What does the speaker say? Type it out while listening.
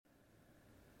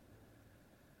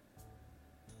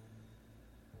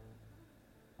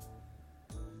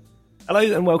Hello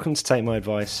and welcome to Take My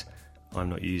Advice. I'm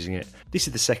not using it. This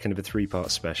is the second of a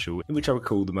three-part special in which I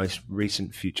recall the most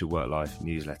recent Future Work Life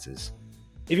newsletters.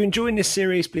 If you're enjoying this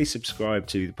series, please subscribe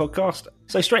to the podcast.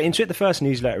 So straight into it, the first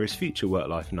newsletter is Future Work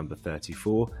Life number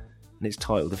 34, and it's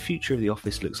titled The Future of the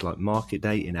Office Looks Like Market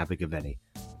Day in Abergavenny.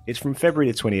 It's from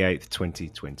February the 28th,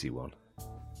 2021.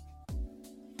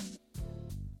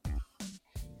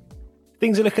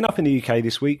 Things are looking up in the UK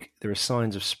this week. There are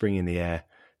signs of spring in the air.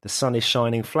 The sun is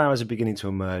shining, flowers are beginning to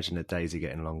emerge, and the days are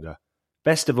getting longer.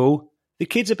 Best of all, the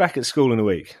kids are back at school in a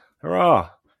week.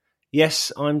 Hurrah!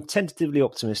 Yes, I'm tentatively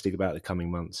optimistic about the coming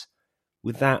months.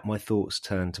 With that, my thoughts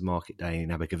turn to Market Day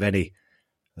in Abergavenny,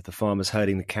 with the farmers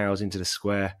herding the cows into the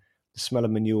square, the smell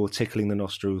of manure tickling the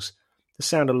nostrils, the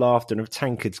sound of laughter and of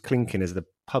tankards clinking as the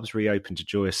pubs reopen to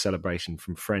joyous celebration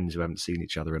from friends who haven't seen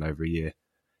each other in over a year.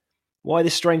 Why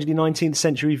this strangely 19th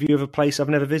century view of a place I've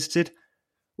never visited?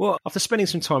 Well, after spending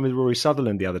some time with Rory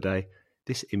Sutherland the other day,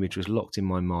 this image was locked in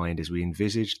my mind as we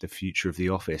envisaged the future of the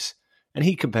office, and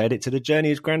he compared it to the journey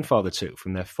his grandfather took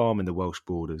from their farm in the Welsh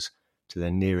borders to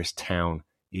their nearest town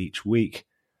each week.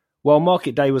 While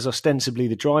Market Day was ostensibly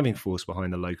the driving force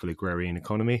behind the local agrarian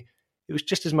economy, it was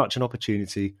just as much an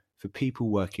opportunity for people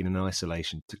working in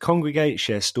isolation to congregate,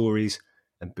 share stories,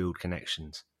 and build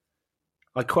connections.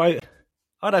 I quote,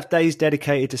 "I'd have days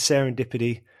dedicated to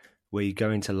serendipity where you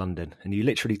go into London and you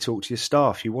literally talk to your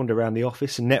staff, you wander around the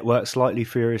office and network slightly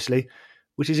furiously,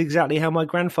 which is exactly how my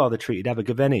grandfather treated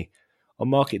Abergavenny. On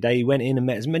Market Day, he went in and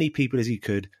met as many people as he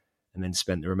could and then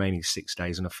spent the remaining 6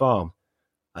 days on a farm.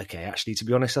 Okay, actually, to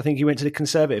be honest, I think he went to the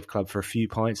Conservative Club for a few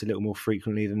pints a little more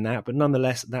frequently than that, but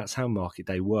nonetheless, that's how Market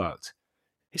Day worked."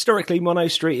 Historically, Monnow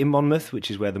Street in Monmouth,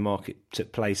 which is where the market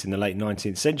took place in the late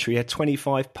 19th century, had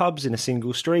 25 pubs in a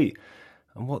single street.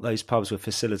 And what those pubs were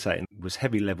facilitating was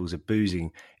heavy levels of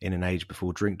boozing in an age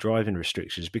before drink driving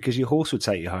restrictions because your horse would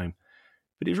take you home.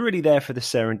 But it was really there for the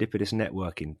serendipitous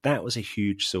networking. That was a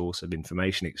huge source of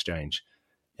information exchange.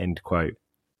 End quote.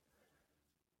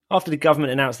 After the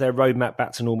government announced their roadmap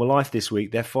back to normal life this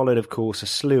week, there followed, of course, a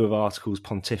slew of articles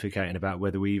pontificating about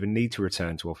whether we even need to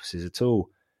return to offices at all.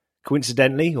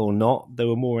 Coincidentally, or not, there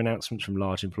were more announcements from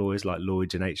large employers like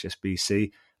Lloyds and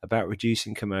HSBC about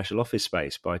reducing commercial office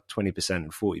space by 20%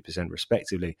 and 40%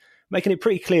 respectively, making it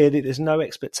pretty clear that there's no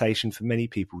expectation for many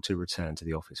people to return to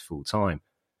the office full time.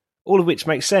 All of which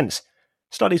makes sense.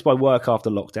 Studies by Work After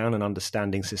Lockdown and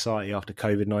Understanding Society After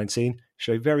COVID-19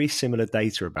 show very similar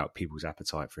data about people's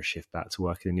appetite for a shift back to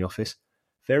working in the office.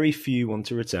 Very few want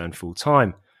to return full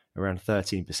time, around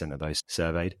 13% of those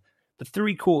surveyed, but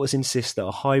 3/4 insist that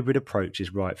a hybrid approach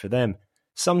is right for them,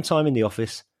 some time in the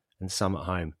office and some at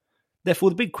home.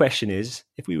 Therefore, the big question is,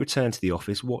 if we return to the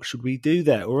office, what should we do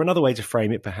there? Or another way to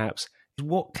frame it, perhaps, is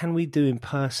what can we do in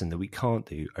person that we can't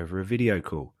do over a video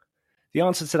call? The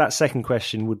answer to that second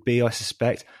question would be, I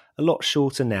suspect, a lot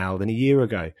shorter now than a year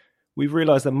ago. We've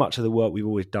realised that much of the work we've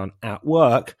always done at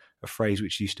work, a phrase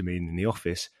which used to mean in the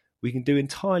office, we can do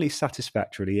entirely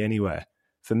satisfactorily anywhere.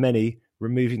 For many,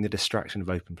 removing the distraction of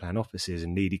open-plan offices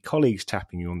and needy colleagues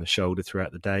tapping you on the shoulder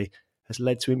throughout the day has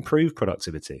led to improved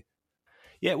productivity.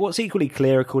 Yet what's equally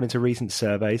clear, according to recent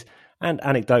surveys, and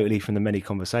anecdotally from the many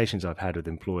conversations I've had with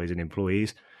employers and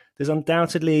employees, there's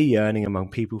undoubtedly a yearning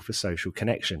among people for social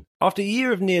connection. After a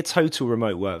year of near total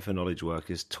remote work for knowledge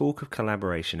workers, talk of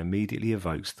collaboration immediately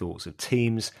evokes thoughts of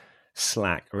Teams,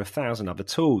 Slack, or 1,000 other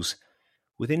tools.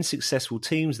 Within successful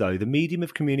teams, though, the medium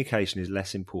of communication is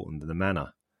less important than the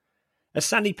manner. As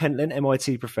Sandy Pentland,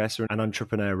 MIT professor and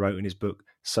entrepreneur, wrote in his book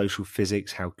Social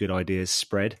Physics: How Good Ideas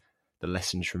Spread, The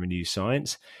Lessons from a New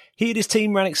Science, he and his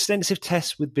team ran extensive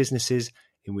tests with businesses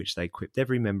in which they equipped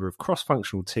every member of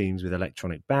cross-functional teams with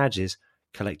electronic badges,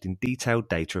 collecting detailed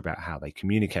data about how they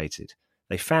communicated.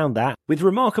 They found that, with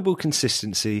remarkable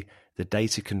consistency, the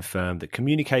data confirmed that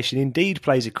communication indeed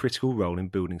plays a critical role in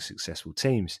building successful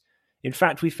teams. In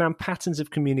fact, we found patterns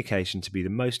of communication to be the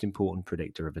most important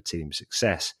predictor of a team's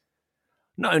success.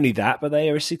 Not only that, but they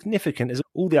are as significant as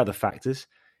all the other factors: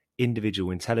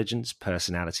 individual intelligence,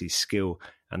 personality, skill,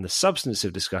 and the substance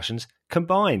of discussions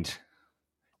combined.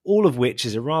 All of which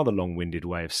is a rather long-winded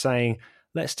way of saying,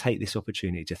 let's take this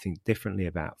opportunity to think differently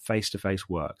about face-to-face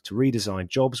work, to redesign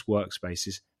jobs,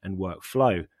 workspaces, and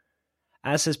workflow.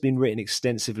 As has been written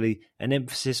extensively, an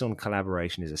emphasis on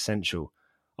collaboration is essential.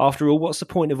 After all, what's the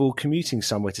point of all commuting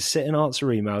somewhere to sit and answer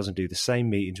emails and do the same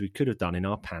meetings we could have done in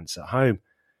our pants at home?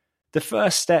 The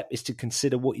first step is to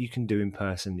consider what you can do in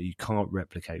person that you can't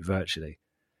replicate virtually.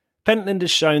 Pentland has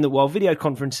shown that while video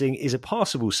conferencing is a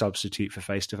passable substitute for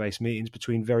face-to-face meetings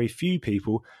between very few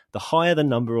people, the higher the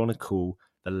number on a call,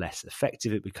 the less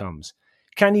effective it becomes.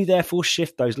 Can you therefore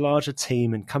shift those larger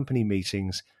team and company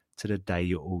meetings to the day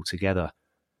you're all together?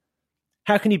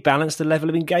 How can you balance the level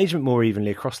of engagement more evenly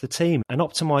across the team and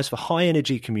optimise for high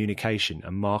energy communication,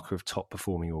 a marker of top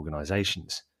performing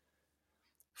organisations?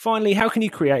 Finally, how can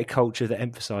you create a culture that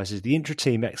emphasises the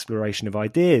intra-team exploration of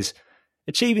ideas?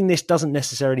 Achieving this doesn't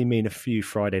necessarily mean a few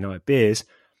Friday night beers.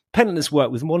 Pendleton's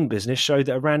work with one business showed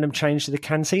that a random change to the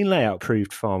canteen layout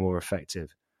proved far more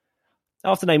effective.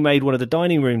 After they made one of the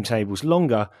dining room tables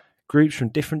longer, groups from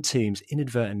different teams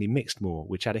inadvertently mixed more,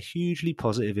 which had a hugely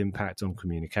positive impact on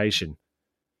communication.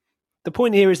 The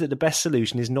point here is that the best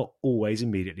solution is not always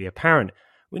immediately apparent.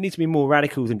 We need to be more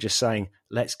radical than just saying,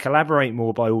 let's collaborate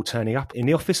more by all turning up in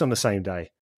the office on the same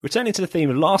day. Returning to the theme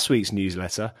of last week's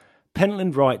newsletter,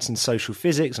 Pendleton writes in Social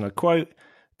Physics, and I quote,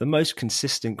 "The most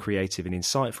consistent, creative and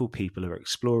insightful people are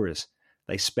explorers.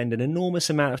 They spend an enormous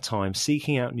amount of time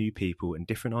seeking out new people and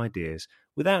different ideas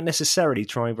without necessarily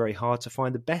trying very hard to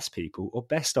find the best people or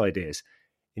best ideas.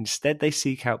 Instead, they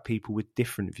seek out people with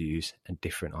different views and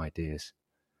different ideas."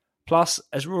 Plus,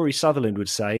 as Rory Sutherland would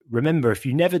say, remember, if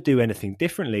you never do anything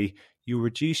differently, you'll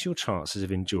reduce your chances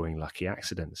of enjoying lucky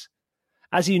accidents.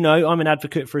 As you know, I'm an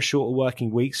advocate for a shorter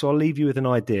working week, so I'll leave you with an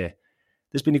idea.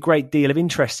 There's been a great deal of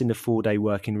interest in the 4-day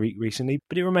working week recently,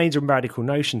 but it remains a radical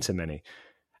notion to many.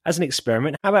 As an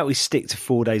experiment, how about we stick to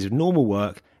 4 days of normal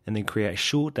work and then create a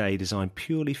short day designed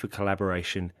purely for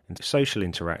collaboration and social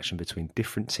interaction between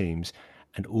different teams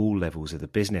and all levels of the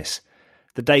business.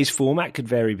 The day's format could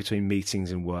vary between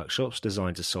meetings and workshops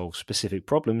designed to solve specific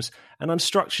problems and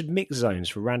unstructured mix zones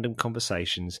for random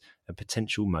conversations and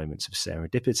potential moments of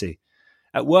serendipity.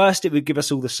 At worst, it would give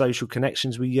us all the social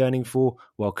connections we're yearning for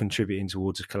while contributing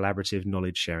towards a collaborative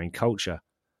knowledge-sharing culture.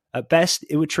 At best,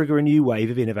 it would trigger a new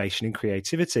wave of innovation and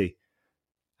creativity.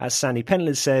 As Sandy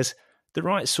Pendleton says, the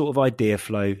right sort of idea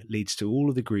flow leads to all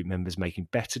of the group members making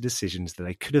better decisions than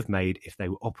they could have made if they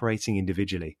were operating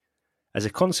individually. As a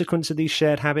consequence of these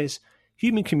shared habits,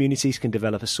 human communities can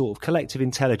develop a sort of collective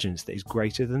intelligence that is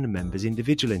greater than the members'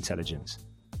 individual intelligence.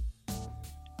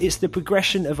 It's the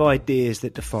progression of ideas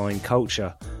that define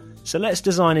culture, so let's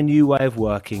design a new way of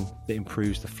working that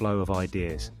improves the flow of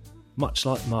ideas, much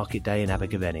like Market Day in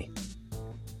Abergavenny.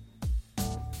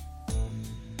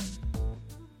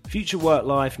 Future Work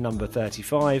Life number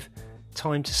 35,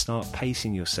 time to start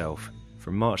pacing yourself,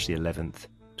 from March the 11th,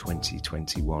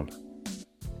 2021.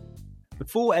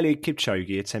 Before Eliud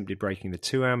Kipchoge attempted breaking the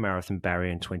 2-hour marathon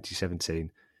barrier in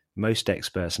 2017, most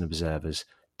experts and observers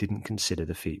didn't consider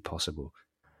the feat possible.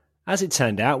 As it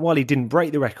turned out, while he didn't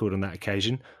break the record on that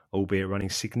occasion, albeit running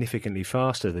significantly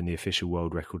faster than the official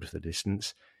world record for the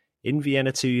distance, in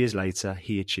Vienna 2 years later,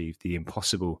 he achieved the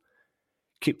impossible.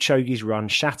 Kipchoge's run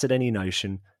shattered any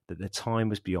notion that the time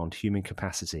was beyond human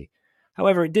capacity.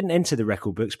 However, it didn't enter the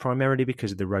record books primarily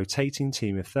because of the rotating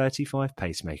team of 35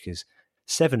 pacemakers,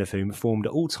 7 of whom formed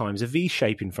at all times a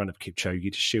V-shape in front of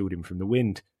Kipchoge to shield him from the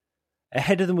wind.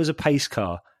 Ahead of them was a pace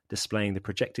car, displaying the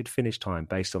projected finish time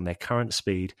based on their current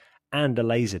speed and a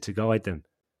laser to guide them.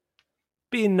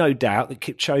 Be in no doubt that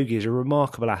Kipchoge is a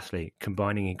remarkable athlete,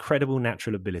 combining incredible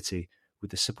natural ability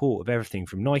with the support of everything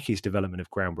from Nike's development of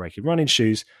groundbreaking running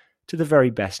shoes to the very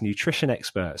best nutrition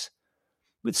experts.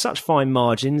 With such fine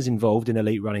margins involved in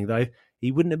elite running, though,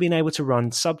 he wouldn't have been able to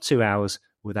run sub 2 hours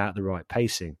without the right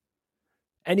pacing.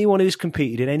 Anyone who's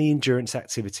competed in any endurance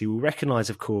activity will recognise,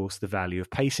 of course, the value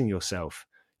of pacing yourself.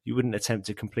 You wouldn't attempt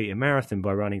to complete a marathon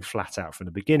by running flat out from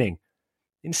the beginning.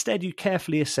 Instead, you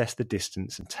carefully assess the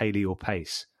distance and tailor your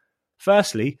pace.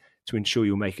 Firstly, to ensure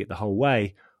you'll make it the whole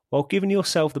way, while giving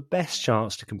yourself the best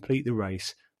chance to complete the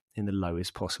race in the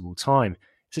lowest possible time.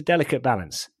 It's a delicate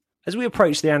balance. As we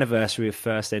approach the anniversary of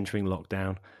first entering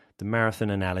lockdown, the marathon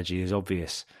analogy is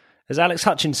obvious. As Alex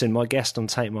Hutchinson, my guest on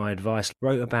Take My Advice,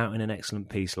 wrote about in an excellent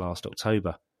piece last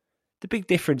October. The big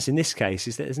difference in this case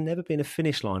is that there's never been a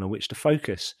finish line on which to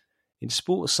focus. In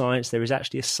sports science, there is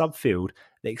actually a subfield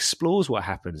that explores what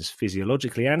happens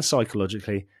physiologically and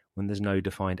psychologically when there's no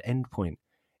defined endpoint.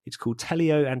 It's called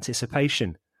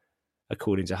teleoanticipation.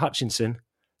 According to Hutchinson,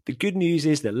 the good news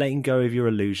is that letting go of your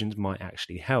illusions might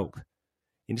actually help.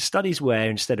 In studies where,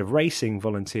 instead of racing,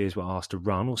 volunteers were asked to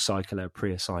run or cycle at a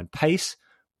pre-assigned pace,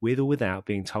 with or without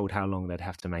being told how long they'd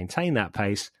have to maintain that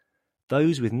pace,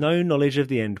 those with no knowledge of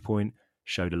the endpoint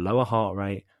showed a lower heart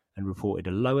rate and reported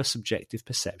a lower subjective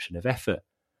perception of effort.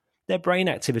 Their brain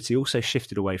activity also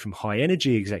shifted away from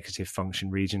high-energy executive function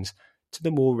regions to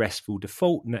the more restful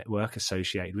default network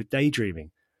associated with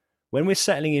daydreaming. When we're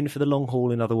settling in for the long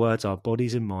haul, in other words, our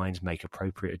bodies and minds make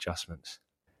appropriate adjustments.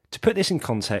 To put this in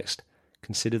context,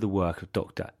 consider the work of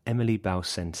Dr. Emily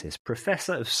Balcentis,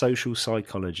 Professor of Social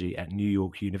Psychology at New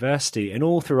York University and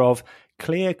author of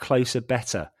Clear, Closer,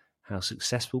 Better: how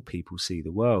successful people see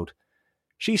the world.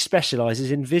 She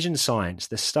specialises in vision science,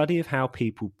 the study of how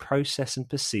people process and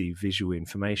perceive visual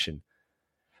information.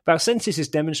 Balcentis has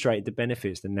demonstrated the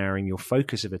benefits that narrowing your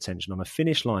focus of attention on a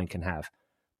finish line can have,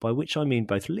 by which I mean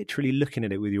both literally looking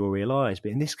at it with your real eyes,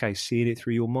 but in this case seeing it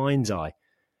through your mind's eye.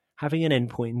 Having an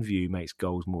endpoint in view makes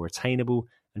goals more attainable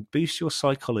and boosts your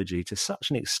psychology to such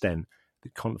an extent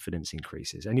that confidence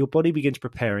increases and your body begins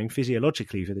preparing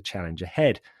physiologically for the challenge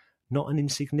ahead. Not an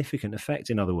insignificant effect,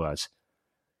 in other words.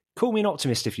 Call me an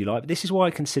optimist if you like, but this is why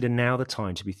I consider now the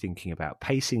time to be thinking about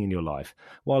pacing in your life.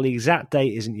 While the exact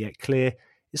date isn't yet clear,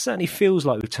 it certainly feels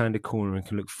like we've turned a corner and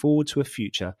can look forward to a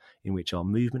future in which our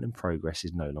movement and progress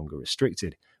is no longer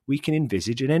restricted. We can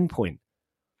envisage an endpoint.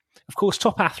 Of course,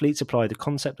 top athletes apply the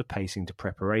concept of pacing to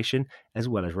preparation as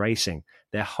well as racing.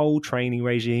 Their whole training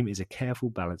regime is a careful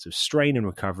balance of strain and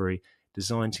recovery,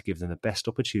 designed to give them the best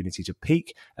opportunity to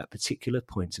peak at particular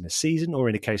points in a season, or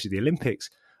in the case of the Olympics,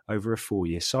 over a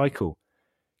 4-year cycle.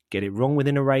 Get it wrong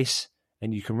within a race,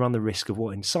 and you can run the risk of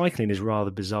what in cycling is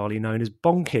rather bizarrely known as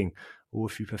bonking, or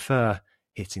if you prefer,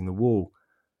 hitting the wall.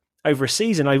 Over a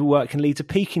season, overwork can lead to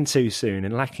peaking too soon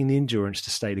and lacking the endurance to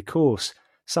stay the course,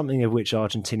 something of which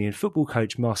Argentinian football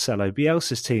coach Marcelo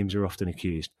Bielsa's teams are often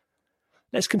accused.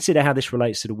 Let's consider how this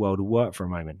relates to the world of work for a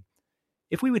moment.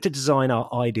 If we were to design our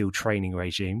ideal training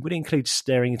regime, would it include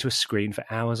staring into a screen for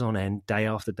hours on end, day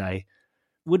after day?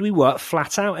 Would we work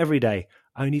flat out every day,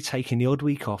 only taking the odd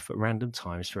week off at random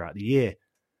times throughout the year?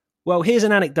 Well, here's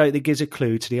an anecdote that gives a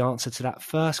clue to the answer to that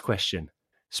first question.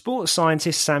 Sports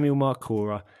scientist Samuel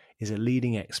Marcora is a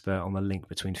leading expert on the link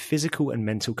between physical and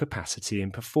mental capacity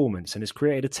and performance and has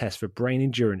created a test for brain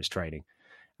endurance training.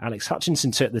 Alex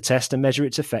Hutchinson took the test and measured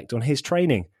its effect on his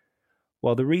training.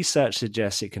 While the research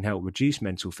suggests it can help reduce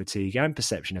mental fatigue and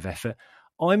perception of effort,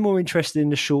 I'm more interested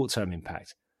in the short-term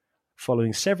impact.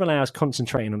 Following several hours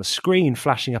concentrating on a screen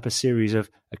flashing up a series of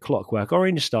A Clockwork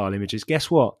Orange-style images, guess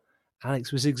what?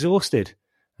 Alex was exhausted,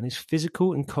 and his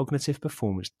physical and cognitive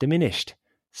performance diminished.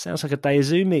 Sounds like a day of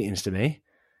Zoom meetings to me.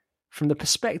 From the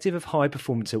perspective of high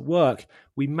performance at work,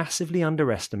 we massively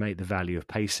underestimate the value of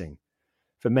pacing.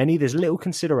 For many, there's little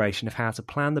consideration of how to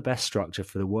plan the best structure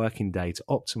for the working day to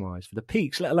optimise for the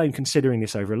peaks, let alone considering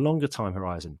this over a longer time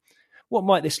horizon. What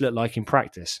might this look like in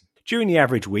practice? During the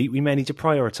average week, we may need to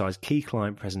prioritise key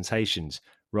client presentations,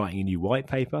 writing a new white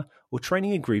paper, or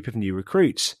training a group of new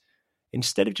recruits.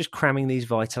 Instead of just cramming these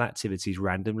vital activities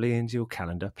randomly into your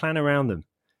calendar, plan around them.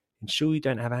 Ensure you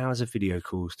don't have hours of video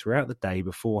calls throughout the day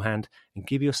beforehand and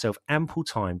give yourself ample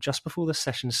time just before the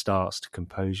session starts to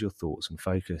compose your thoughts and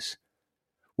focus.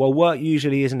 While work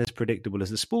usually isn't as predictable as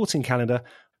the sporting calendar,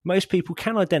 most people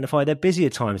can identify their busier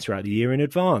times throughout the year in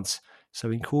advance,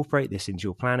 so incorporate this into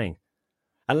your planning.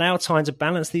 Allow time to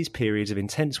balance these periods of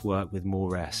intense work with more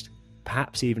rest,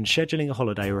 perhaps even scheduling a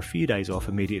holiday or a few days off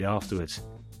immediately afterwards.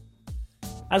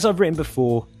 As I've written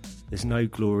before, there's no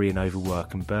glory in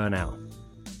overwork and burnout.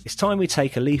 It's time we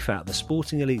take a leaf out of the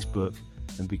Sporting Elites book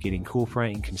and begin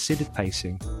incorporating considered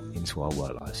pacing into our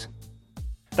work lives.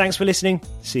 Thanks for listening.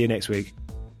 See you next week.